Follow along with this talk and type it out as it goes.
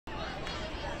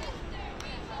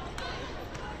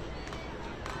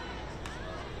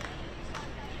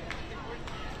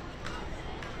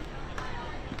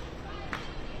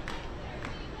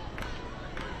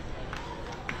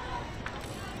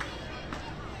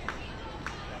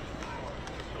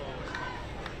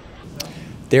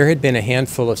There had been a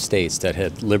handful of states that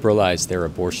had liberalized their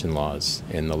abortion laws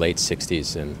in the late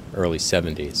 60s and early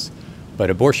 70s, but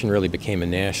abortion really became a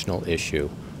national issue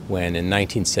when in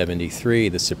 1973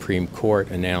 the Supreme Court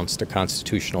announced a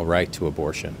constitutional right to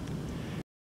abortion.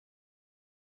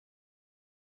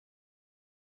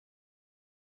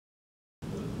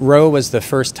 Roe was the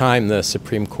first time the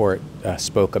Supreme Court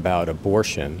spoke about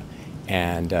abortion,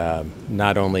 and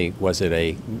not only was it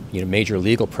a major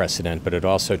legal precedent, but it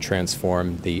also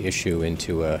transformed the issue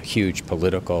into a huge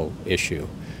political issue.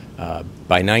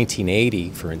 By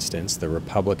 1980, for instance, the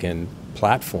Republican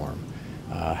platform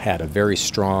had a very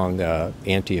strong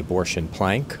anti-abortion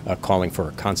plank calling for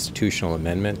a constitutional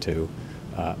amendment to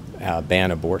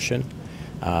ban abortion.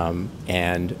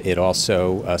 And it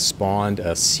also spawned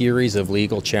a series of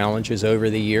legal challenges over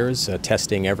the years,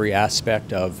 testing every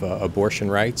aspect of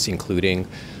abortion rights, including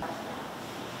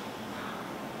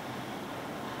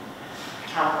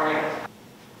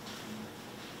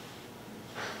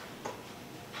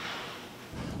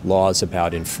laws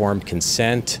about informed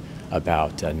consent,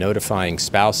 about notifying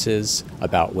spouses,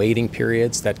 about waiting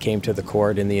periods that came to the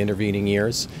court in the intervening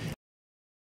years.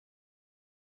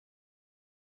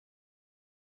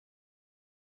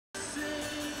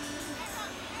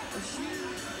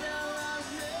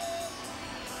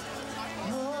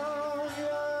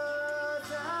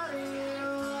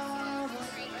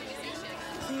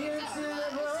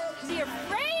 You're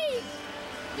afraid?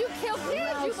 You kill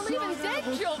kids. You believe in dead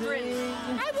children.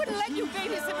 I wouldn't let you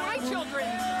babysit my children.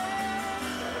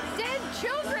 Dead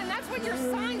children, that's what your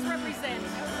signs represent.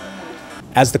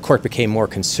 As the court became more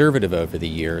conservative over the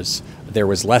years, there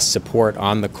was less support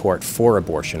on the court for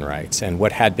abortion rights, and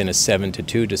what had been a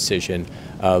 7-2 decision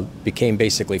became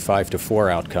basically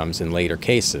 5-4 outcomes in later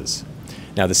cases.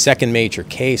 Now, the second major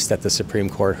case that the Supreme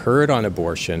Court heard on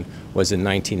abortion was in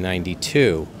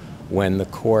 1992, when the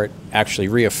court actually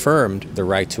reaffirmed the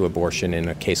right to abortion in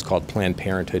a case called Planned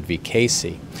Parenthood v.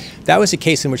 Casey. That was a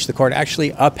case in which the court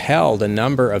actually upheld a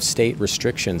number of state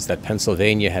restrictions that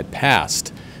Pennsylvania had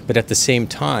passed, but at the same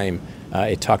time,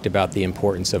 it talked about the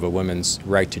importance of a woman's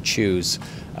right to choose,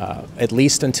 at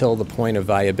least until the point of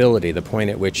viability, the point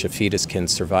at which a fetus can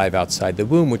survive outside the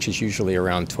womb, which is usually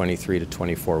around 23 to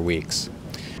 24 weeks.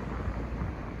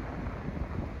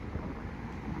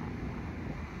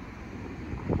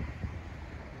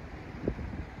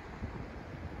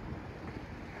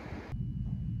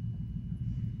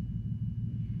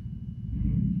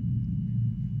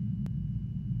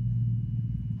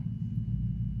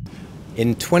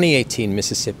 In 2018,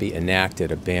 Mississippi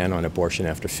enacted a ban on abortion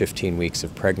after 15 weeks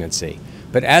of pregnancy.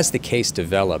 But as the case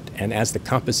developed and as the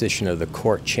composition of the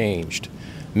court changed,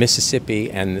 Mississippi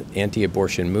and the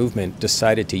anti-abortion movement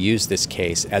decided to use this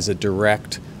case as a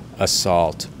direct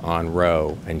assault on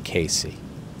Roe and Casey.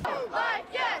 Life,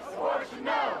 yes. Abortion,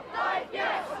 no. Life,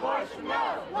 yes. Abortion,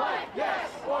 no. Life, yes.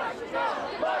 Abortion, no.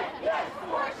 Life, yes.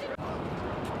 Abortion.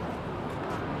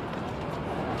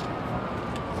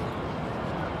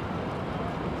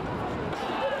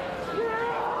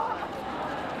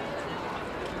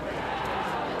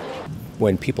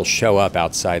 When people show up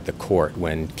outside the court,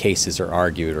 when cases are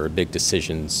argued or big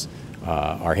decisions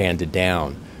are handed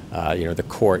down,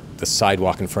 the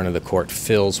sidewalk in front of the court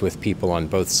fills with people on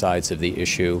both sides of the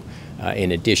issue.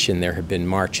 In addition, there have been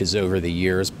marches over the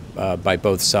years by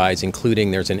both sides, including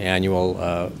there's an annual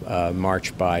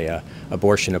march by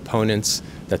abortion opponents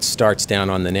that starts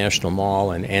down on the National Mall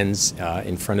and ends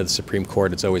in front of the Supreme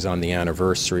Court. It's always on the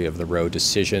anniversary of the Roe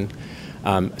decision.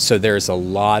 So there's a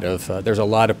lot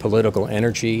of political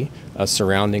energy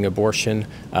surrounding abortion.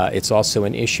 It's also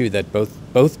an issue that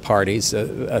both parties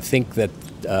think that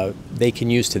they can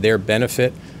use to their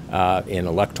benefit in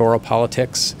electoral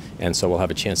politics, and so we'll have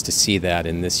a chance to see that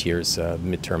in this year's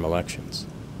midterm elections.